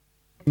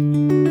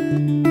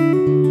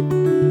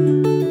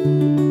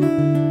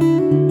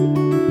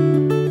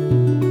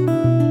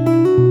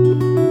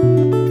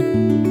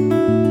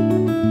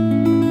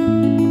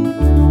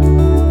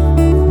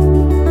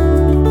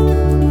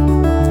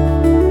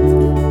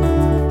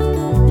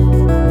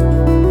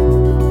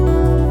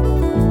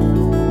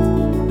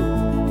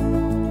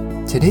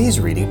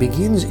Today's reading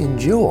begins in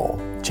Joel,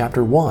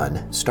 chapter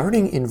 1,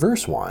 starting in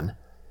verse 1.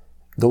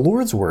 The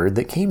Lord's word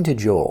that came to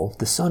Joel,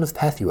 the son of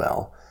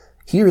Pethuel.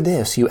 Hear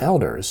this, you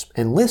elders,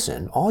 and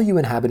listen, all you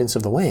inhabitants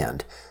of the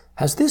land.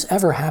 Has this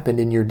ever happened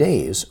in your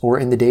days, or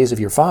in the days of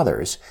your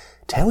fathers?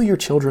 Tell your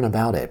children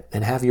about it,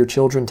 and have your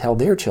children tell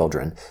their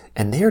children,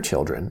 and their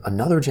children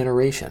another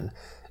generation.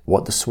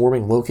 What the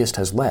swarming locust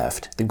has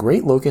left, the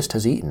great locust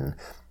has eaten.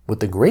 What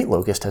the great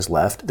locust has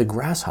left, the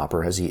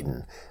grasshopper has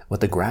eaten.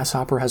 What the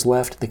grasshopper has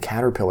left, the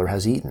caterpillar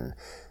has eaten.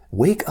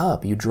 Wake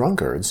up, you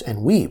drunkards,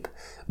 and weep.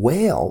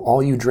 Wail,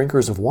 all you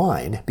drinkers of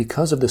wine,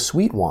 because of the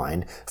sweet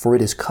wine, for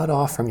it is cut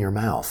off from your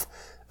mouth.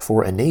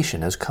 For a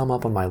nation has come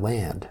up on my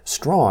land,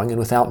 strong and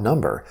without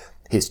number.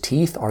 His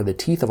teeth are the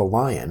teeth of a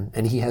lion,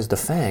 and he has the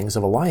fangs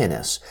of a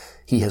lioness.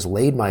 He has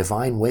laid my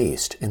vine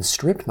waste, and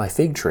stripped my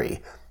fig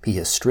tree. He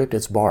has stripped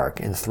its bark,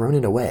 and thrown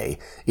it away.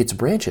 Its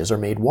branches are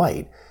made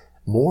white.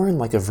 Mourn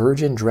like a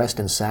virgin dressed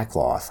in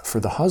sackcloth for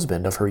the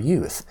husband of her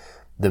youth.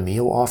 The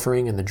meal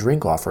offering and the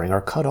drink offering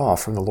are cut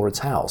off from the Lord's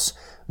house.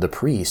 The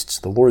priests,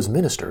 the Lord's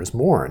ministers,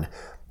 mourn.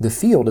 The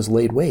field is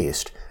laid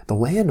waste. The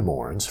land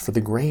mourns, for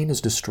the grain is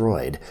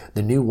destroyed.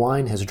 The new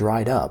wine has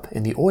dried up,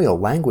 and the oil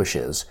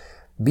languishes.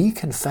 Be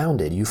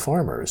confounded, you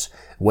farmers.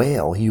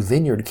 Wail, you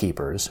vineyard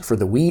keepers, for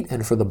the wheat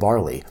and for the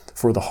barley,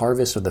 for the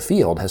harvest of the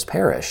field has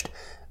perished.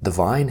 The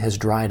vine has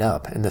dried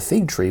up, and the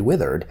fig tree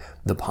withered,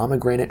 the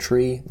pomegranate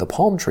tree, the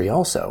palm tree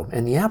also,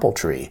 and the apple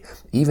tree,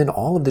 even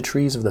all of the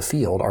trees of the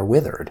field are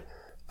withered.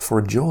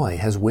 For joy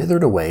has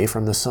withered away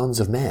from the sons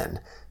of men.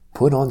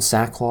 Put on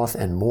sackcloth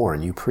and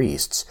mourn, you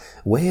priests.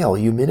 Wail,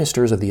 you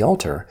ministers of the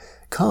altar.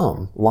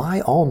 Come,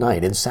 lie all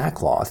night in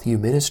sackcloth, you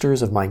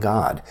ministers of my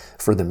God,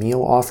 for the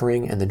meal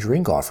offering and the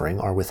drink offering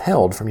are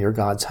withheld from your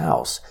God's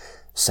house.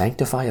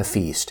 Sanctify a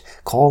feast,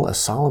 call a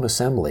solemn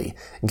assembly,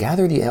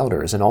 gather the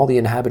elders and all the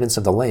inhabitants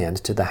of the land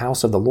to the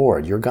house of the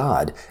Lord your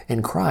God,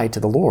 and cry to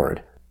the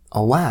Lord.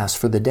 Alas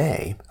for the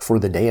day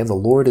of the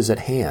Lord is at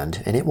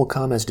hand, and it will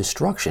come as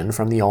destruction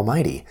from the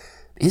Almighty.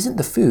 Isn't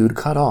the food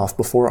cut off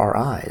before our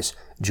eyes,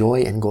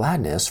 joy and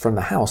gladness from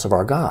the house of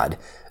our God?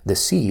 The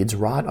seeds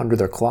rot under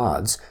their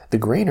clods, the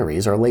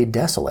granaries are laid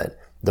desolate,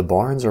 the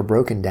barns are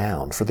broken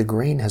down, for the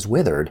grain has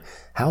withered.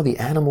 How the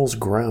animals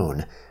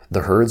groan!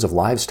 The herds of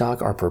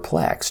livestock are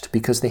perplexed,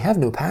 because they have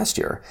no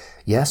pasture.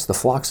 Yes, the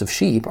flocks of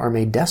sheep are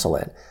made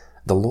desolate.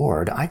 The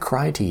Lord, I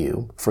cry to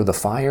you, for the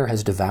fire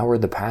has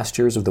devoured the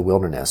pastures of the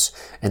wilderness,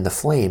 and the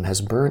flame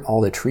has burnt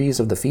all the trees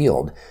of the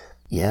field.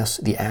 Yes,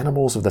 the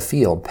animals of the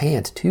field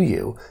pant to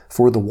you,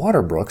 for the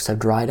water brooks have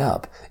dried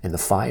up, and the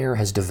fire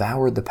has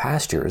devoured the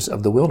pastures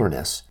of the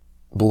wilderness.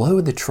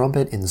 Blow the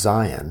trumpet in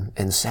Zion,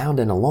 and sound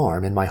an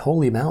alarm in my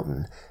holy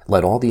mountain.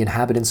 Let all the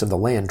inhabitants of the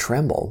land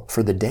tremble,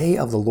 for the day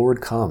of the Lord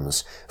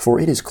comes, for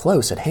it is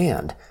close at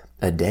hand.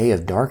 A day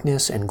of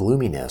darkness and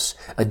gloominess,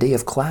 a day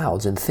of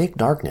clouds and thick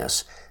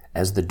darkness.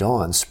 As the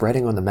dawn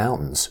spreading on the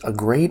mountains, a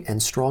great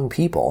and strong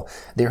people,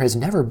 there has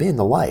never been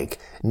the like,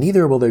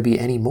 neither will there be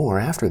any more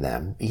after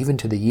them, even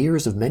to the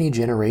years of many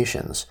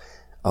generations.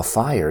 A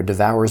fire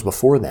devours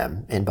before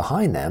them, and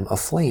behind them a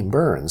flame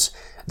burns.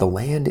 The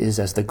land is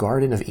as the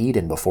Garden of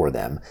Eden before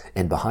them,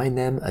 and behind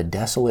them a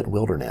desolate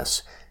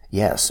wilderness.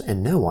 Yes,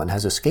 and no one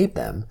has escaped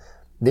them.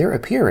 Their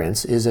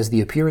appearance is as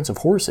the appearance of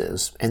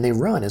horses, and they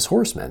run as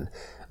horsemen.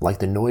 Like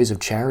the noise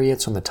of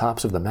chariots on the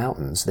tops of the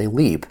mountains, they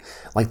leap,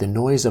 like the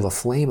noise of a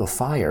flame of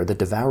fire that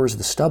devours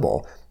the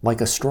stubble,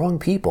 like a strong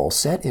people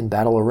set in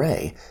battle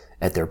array.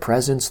 At their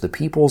presence the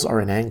peoples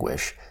are in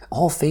anguish.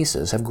 All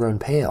faces have grown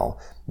pale.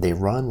 They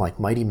run like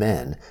mighty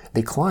men.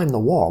 They climb the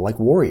wall like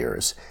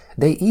warriors.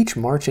 They each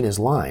march in his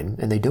line,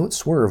 and they don't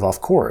swerve off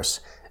course.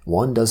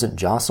 One doesn't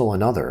jostle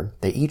another.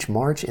 They each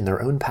march in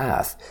their own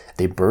path.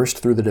 They burst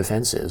through the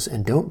defenses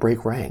and don't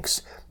break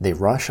ranks. They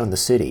rush on the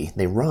city.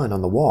 They run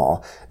on the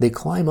wall. They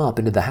climb up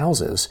into the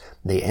houses.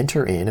 They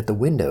enter in at the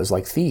windows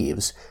like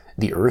thieves.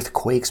 The earth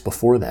quakes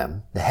before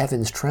them. The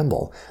heavens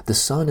tremble. The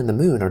sun and the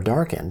moon are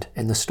darkened,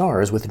 and the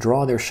stars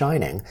withdraw their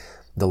shining.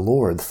 The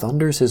Lord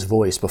thunders his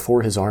voice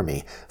before his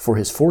army, for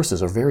his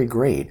forces are very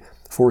great.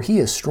 For he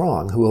is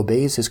strong who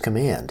obeys his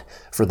command.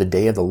 For the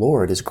day of the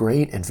Lord is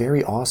great and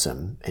very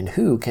awesome, and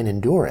who can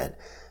endure it?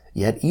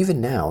 Yet even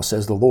now,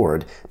 says the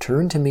Lord,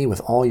 turn to me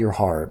with all your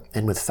heart,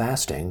 and with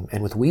fasting,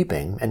 and with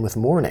weeping, and with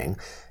mourning.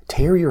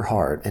 Tear your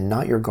heart and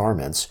not your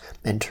garments,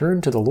 and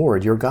turn to the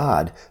Lord your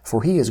God,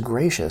 for he is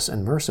gracious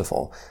and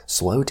merciful,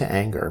 slow to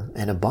anger,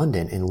 and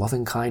abundant in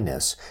loving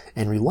kindness,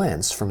 and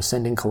relents from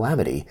sending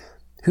calamity.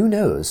 Who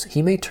knows,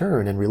 he may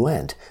turn and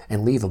relent,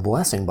 and leave a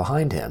blessing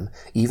behind him,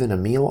 even a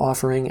meal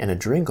offering and a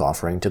drink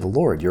offering to the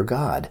Lord your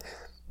God.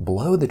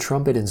 Blow the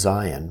trumpet in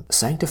Zion,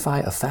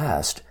 sanctify a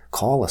fast,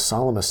 Call a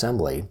solemn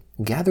assembly.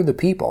 Gather the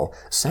people,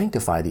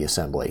 sanctify the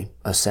assembly,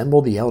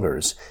 assemble the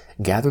elders,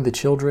 gather the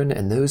children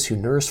and those who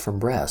nurse from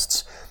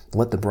breasts.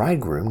 Let the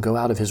bridegroom go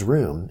out of his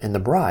room, and the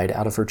bride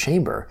out of her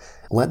chamber.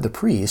 Let the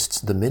priests,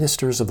 the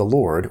ministers of the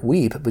Lord,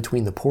 weep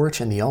between the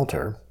porch and the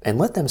altar, and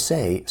let them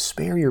say,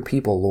 Spare your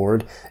people,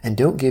 Lord, and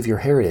don't give your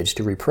heritage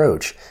to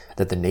reproach,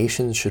 that the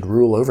nations should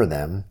rule over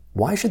them.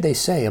 Why should they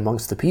say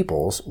amongst the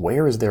peoples,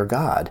 Where is their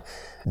God?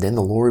 Then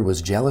the Lord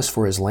was jealous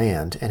for his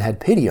land, and had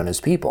pity on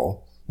his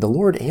people. The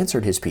Lord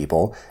answered his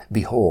people,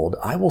 Behold,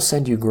 I will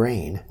send you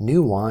grain,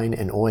 new wine,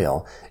 and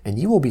oil, and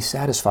you will be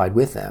satisfied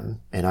with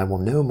them, and I will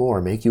no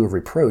more make you a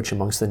reproach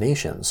amongst the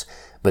nations.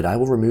 But I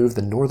will remove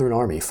the northern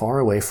army far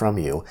away from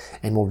you,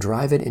 and will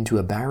drive it into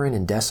a barren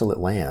and desolate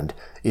land,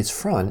 its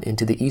front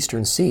into the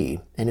eastern sea,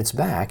 and its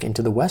back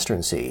into the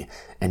western sea,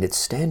 and its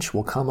stench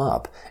will come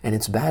up, and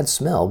its bad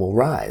smell will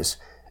rise.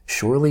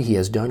 Surely he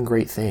has done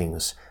great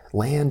things.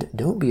 Land,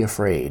 don't be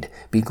afraid.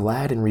 Be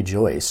glad and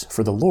rejoice,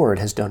 for the Lord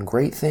has done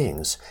great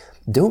things.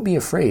 Don't be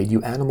afraid,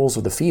 you animals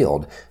of the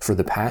field, for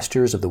the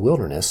pastures of the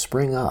wilderness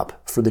spring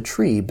up, for the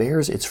tree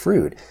bears its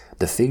fruit,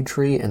 the fig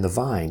tree and the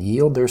vine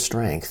yield their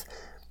strength.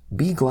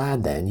 Be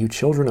glad then, you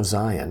children of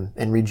Zion,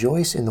 and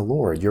rejoice in the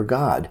Lord your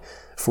God,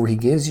 for he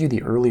gives you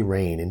the early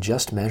rain in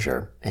just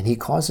measure, and he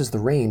causes the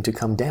rain to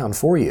come down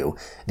for you,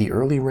 the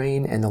early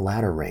rain and the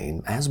latter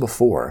rain, as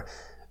before.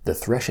 The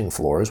threshing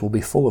floors will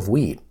be full of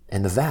wheat,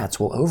 and the vats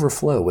will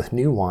overflow with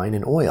new wine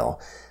and oil.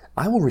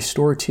 I will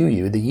restore to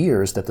you the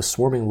years that the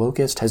swarming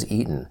locust has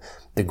eaten,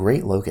 the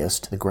great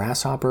locust, the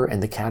grasshopper,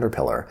 and the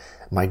caterpillar,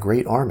 my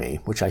great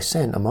army, which I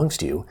sent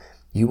amongst you.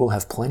 You will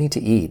have plenty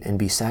to eat and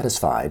be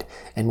satisfied,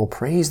 and will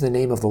praise the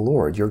name of the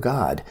Lord your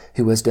God,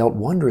 who has dealt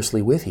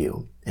wondrously with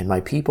you, and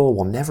my people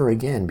will never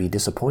again be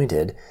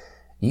disappointed.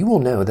 You will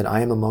know that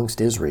I am amongst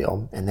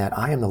Israel, and that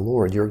I am the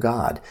Lord your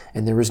God,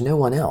 and there is no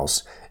one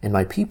else, and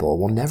my people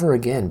will never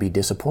again be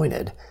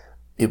disappointed.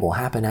 It will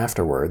happen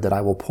afterward that I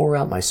will pour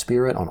out my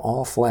Spirit on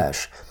all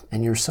flesh,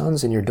 and your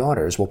sons and your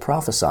daughters will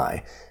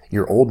prophesy.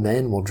 Your old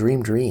men will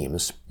dream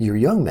dreams, your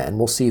young men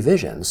will see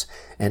visions,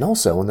 and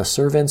also on the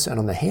servants and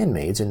on the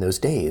handmaids in those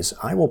days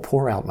I will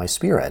pour out my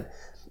Spirit.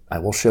 I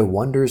will show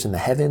wonders in the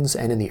heavens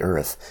and in the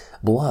earth,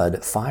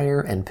 blood,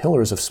 fire, and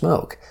pillars of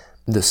smoke.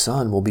 The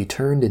sun will be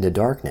turned into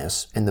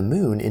darkness, and the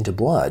moon into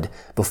blood,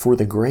 before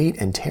the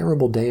great and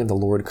terrible day of the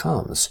Lord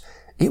comes.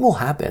 It will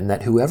happen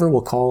that whoever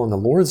will call on the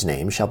Lord's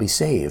name shall be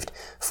saved,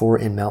 for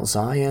in Mount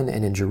Zion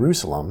and in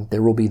Jerusalem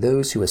there will be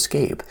those who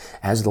escape,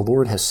 as the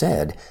Lord has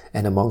said,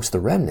 and amongst the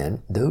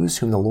remnant those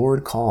whom the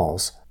Lord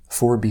calls.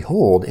 For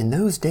behold, in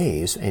those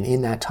days and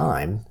in that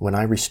time, when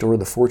I restore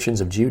the fortunes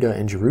of Judah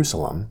and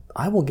Jerusalem,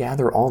 I will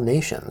gather all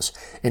nations,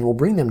 and will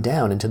bring them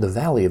down into the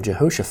valley of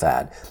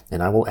Jehoshaphat,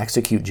 and I will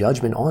execute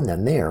judgment on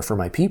them there for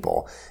my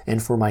people,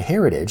 and for my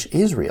heritage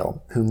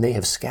Israel, whom they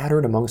have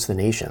scattered amongst the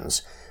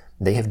nations.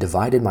 They have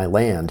divided my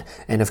land,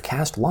 and have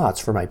cast lots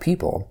for my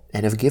people,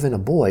 and have given a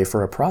boy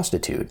for a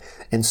prostitute,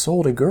 and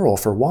sold a girl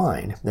for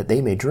wine, that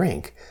they may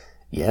drink.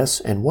 Yes,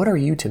 and what are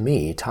you to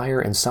me,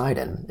 Tyre and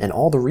Sidon, and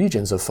all the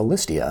regions of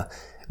Philistia?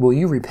 Will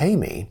you repay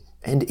me?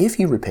 And if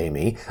you repay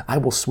me, I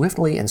will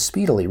swiftly and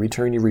speedily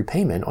return your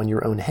repayment on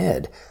your own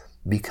head,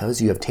 because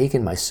you have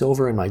taken my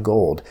silver and my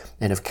gold,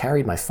 and have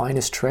carried my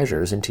finest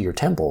treasures into your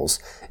temples,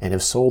 and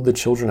have sold the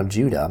children of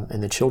Judah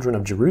and the children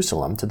of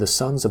Jerusalem to the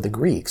sons of the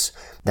Greeks,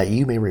 that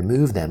you may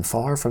remove them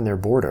far from their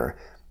border.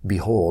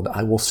 Behold,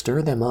 I will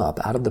stir them up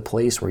out of the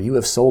place where you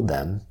have sold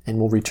them, and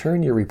will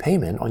return your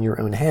repayment on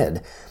your own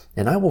head.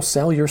 And I will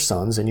sell your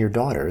sons and your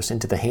daughters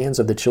into the hands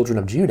of the children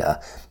of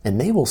Judah, and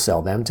they will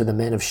sell them to the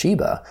men of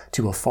Sheba,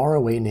 to a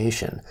faraway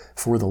nation,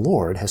 for the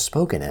Lord has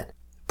spoken it.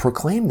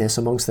 Proclaim this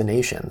amongst the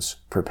nations.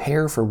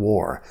 Prepare for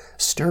war.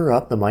 Stir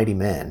up the mighty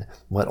men.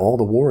 Let all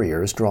the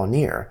warriors draw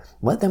near.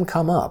 Let them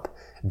come up.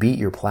 Beat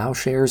your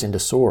plowshares into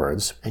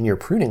swords, and your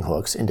pruning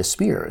hooks into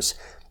spears.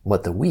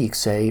 Let the weak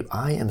say,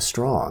 I am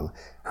strong.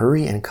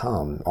 Hurry and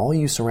come, all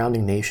you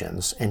surrounding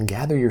nations, and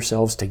gather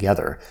yourselves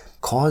together.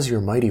 Cause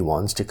your mighty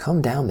ones to come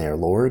down there,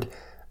 Lord.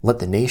 Let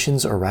the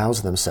nations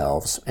arouse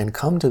themselves, and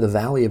come to the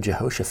valley of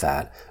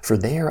Jehoshaphat, for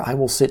there I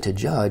will sit to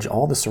judge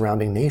all the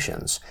surrounding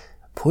nations.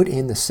 Put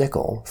in the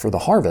sickle, for the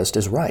harvest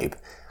is ripe.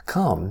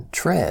 Come,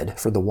 tread,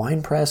 for the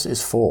winepress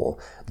is full.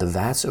 The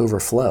vats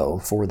overflow,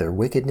 for their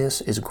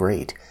wickedness is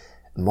great.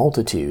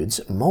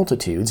 Multitudes,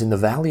 multitudes in the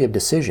valley of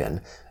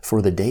decision,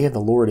 for the day of the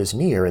Lord is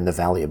near in the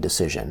valley of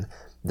decision.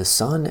 The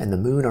sun and the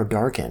moon are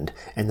darkened,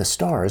 and the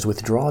stars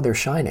withdraw their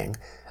shining.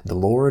 The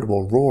Lord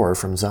will roar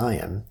from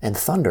Zion, and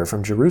thunder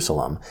from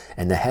Jerusalem,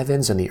 and the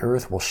heavens and the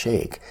earth will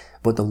shake.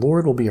 But the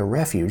Lord will be a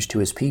refuge to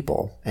his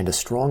people, and a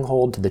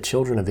stronghold to the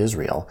children of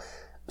Israel.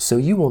 So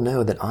you will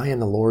know that I am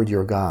the Lord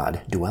your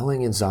God,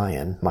 dwelling in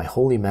Zion, my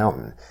holy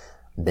mountain.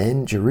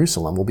 Then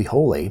Jerusalem will be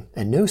holy,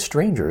 and no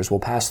strangers will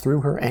pass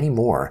through her any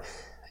more.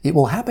 It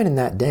will happen in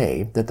that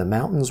day that the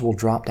mountains will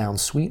drop down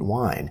sweet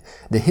wine,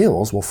 the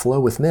hills will flow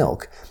with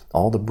milk,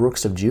 all the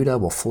brooks of Judah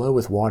will flow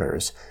with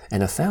waters,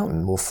 and a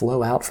fountain will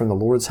flow out from the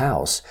Lord's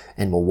house,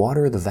 and will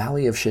water the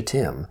valley of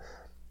Shittim.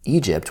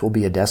 Egypt will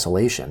be a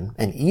desolation,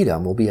 and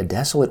Edom will be a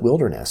desolate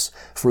wilderness,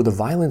 for the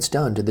violence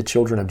done to the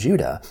children of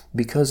Judah,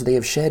 because they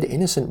have shed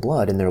innocent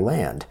blood in their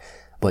land.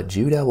 But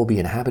Judah will be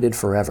inhabited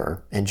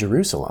forever, and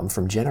Jerusalem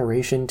from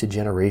generation to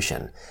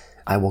generation.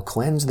 I will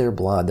cleanse their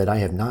blood that I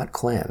have not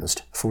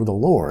cleansed, for the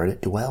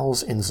Lord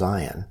dwells in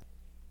Zion.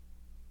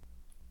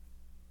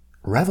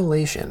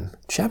 Revelation,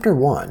 chapter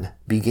 1,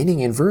 beginning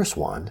in verse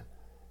 1.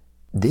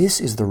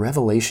 This is the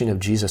revelation of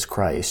Jesus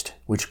Christ,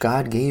 which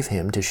God gave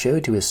him to show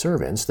to his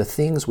servants the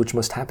things which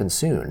must happen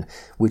soon,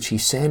 which he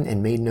sent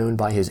and made known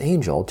by his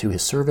angel to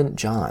his servant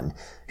John,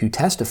 who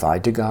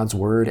testified to God's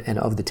word and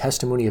of the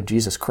testimony of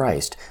Jesus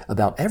Christ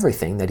about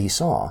everything that he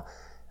saw.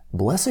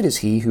 Blessed is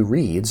he who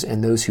reads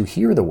and those who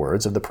hear the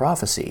words of the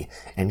prophecy,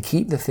 and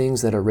keep the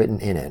things that are written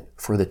in it,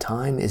 for the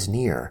time is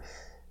near.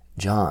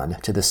 John,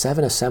 to the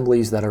 7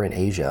 assemblies that are in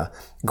Asia,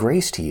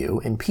 grace to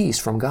you and peace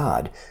from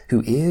God,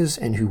 who is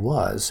and who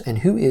was and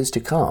who is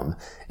to come,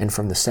 and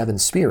from the 7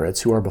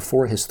 spirits who are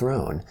before his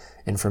throne,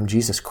 and from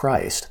Jesus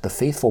Christ, the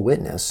faithful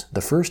witness,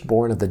 the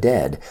firstborn of the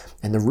dead,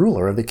 and the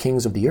ruler of the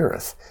kings of the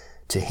earth,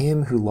 to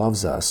him who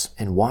loves us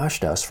and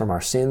washed us from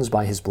our sins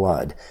by his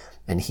blood,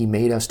 and he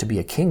made us to be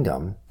a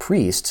kingdom,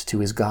 priests to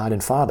his God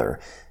and Father.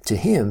 To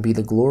him be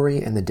the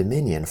glory and the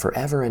dominion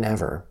forever and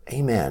ever.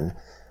 Amen.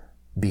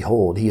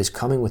 Behold, he is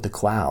coming with the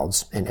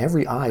clouds, and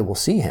every eye will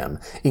see him,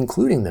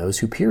 including those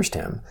who pierced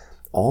him.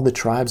 All the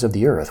tribes of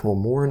the earth will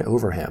mourn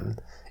over him.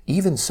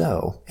 Even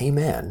so,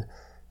 Amen.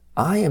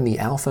 I am the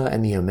Alpha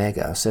and the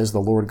Omega, says the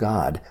Lord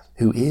God,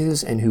 who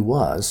is and who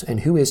was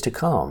and who is to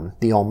come,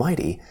 the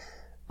Almighty.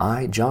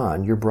 I,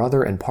 John, your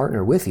brother and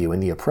partner with you in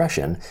the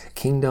oppression,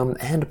 kingdom,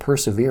 and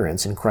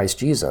perseverance in Christ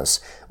Jesus,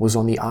 was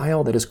on the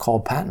isle that is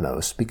called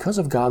Patmos because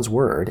of God's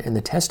word and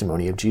the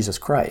testimony of Jesus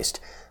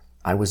Christ.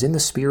 I was in the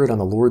Spirit on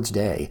the Lord's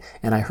day,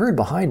 and I heard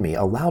behind me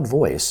a loud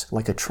voice,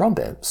 like a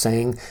trumpet,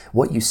 saying,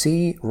 What you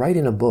see, write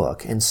in a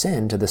book, and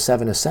send to the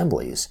 7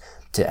 assemblies,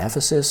 to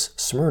Ephesus,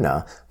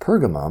 Smyrna,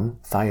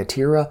 Pergamum,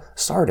 Thyatira,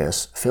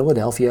 Sardis,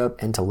 Philadelphia,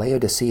 and to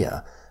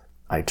Laodicea.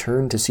 I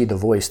turned to see the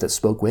voice that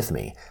spoke with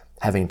me.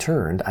 Having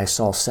turned, I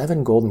saw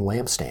 7 golden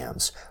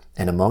lampstands,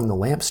 and among the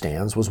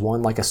lampstands was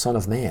one like a son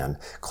of man,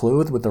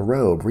 clothed with a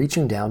robe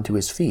reaching down to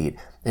his feet,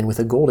 and with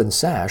a golden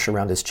sash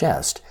around his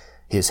chest.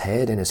 His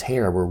head and his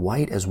hair were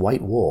white as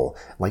white wool,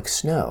 like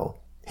snow.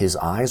 His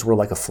eyes were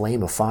like a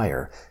flame of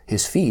fire.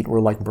 His feet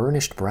were like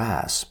burnished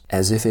brass,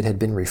 as if it had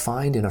been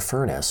refined in a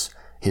furnace.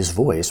 His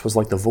voice was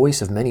like the voice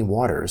of many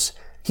waters.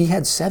 He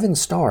had 7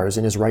 stars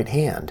in his right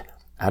hand.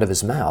 Out of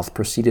his mouth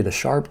proceeded a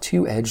sharp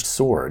 2-edged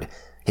sword.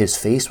 His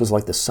face was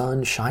like the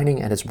sun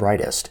shining at its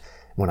brightest.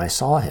 When I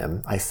saw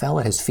him, I fell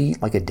at his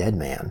feet like a dead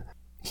man.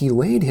 He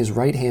laid his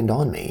right hand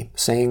on me,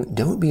 saying,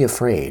 Don't be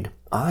afraid.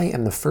 I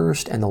am the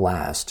first and the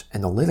last,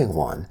 and the living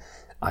one.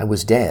 I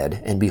was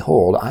dead, and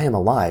behold, I am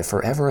alive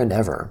forever and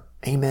ever.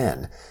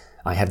 Amen.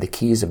 I have the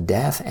keys of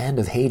death and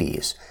of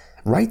Hades.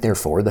 Write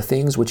therefore the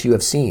things which you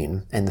have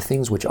seen, and the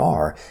things which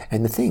are,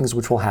 and the things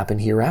which will happen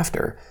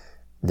hereafter.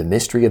 The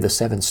mystery of the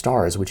 7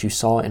 stars which you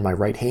saw in my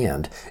right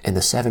hand, and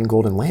the 7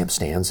 golden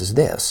lampstands is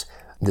this.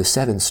 The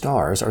 7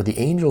 stars are the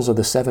angels of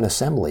the 7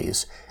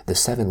 assemblies. The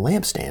 7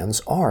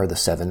 lampstands are the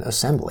 7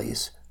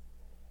 assemblies.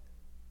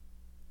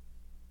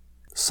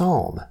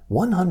 Psalm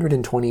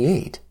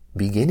 128,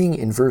 beginning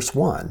in verse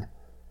 1.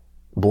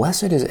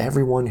 Blessed is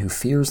everyone who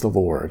fears the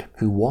Lord,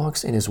 who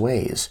walks in his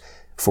ways.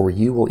 For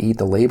you will eat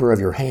the labor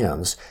of your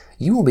hands.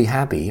 You will be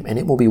happy, and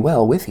it will be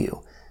well with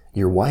you.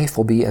 Your wife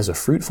will be as a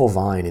fruitful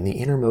vine in the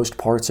innermost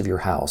parts of your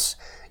house,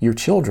 your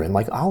children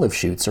like olive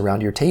shoots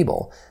around your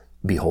table.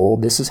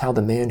 Behold, this is how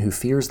the man who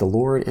fears the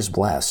Lord is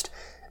blessed.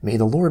 May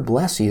the Lord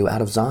bless you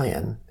out of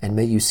Zion, and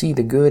may you see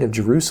the good of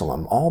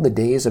Jerusalem all the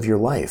days of your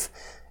life.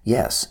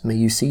 Yes, may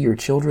you see your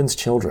children's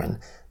children.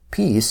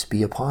 Peace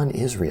be upon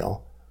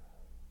Israel.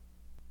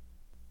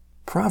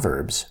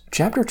 Proverbs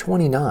chapter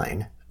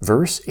 29,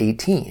 verse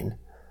 18.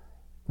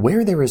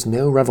 Where there is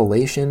no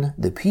revelation,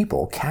 the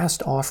people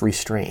cast off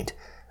restraint,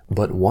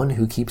 but one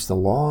who keeps the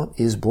law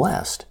is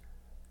blessed.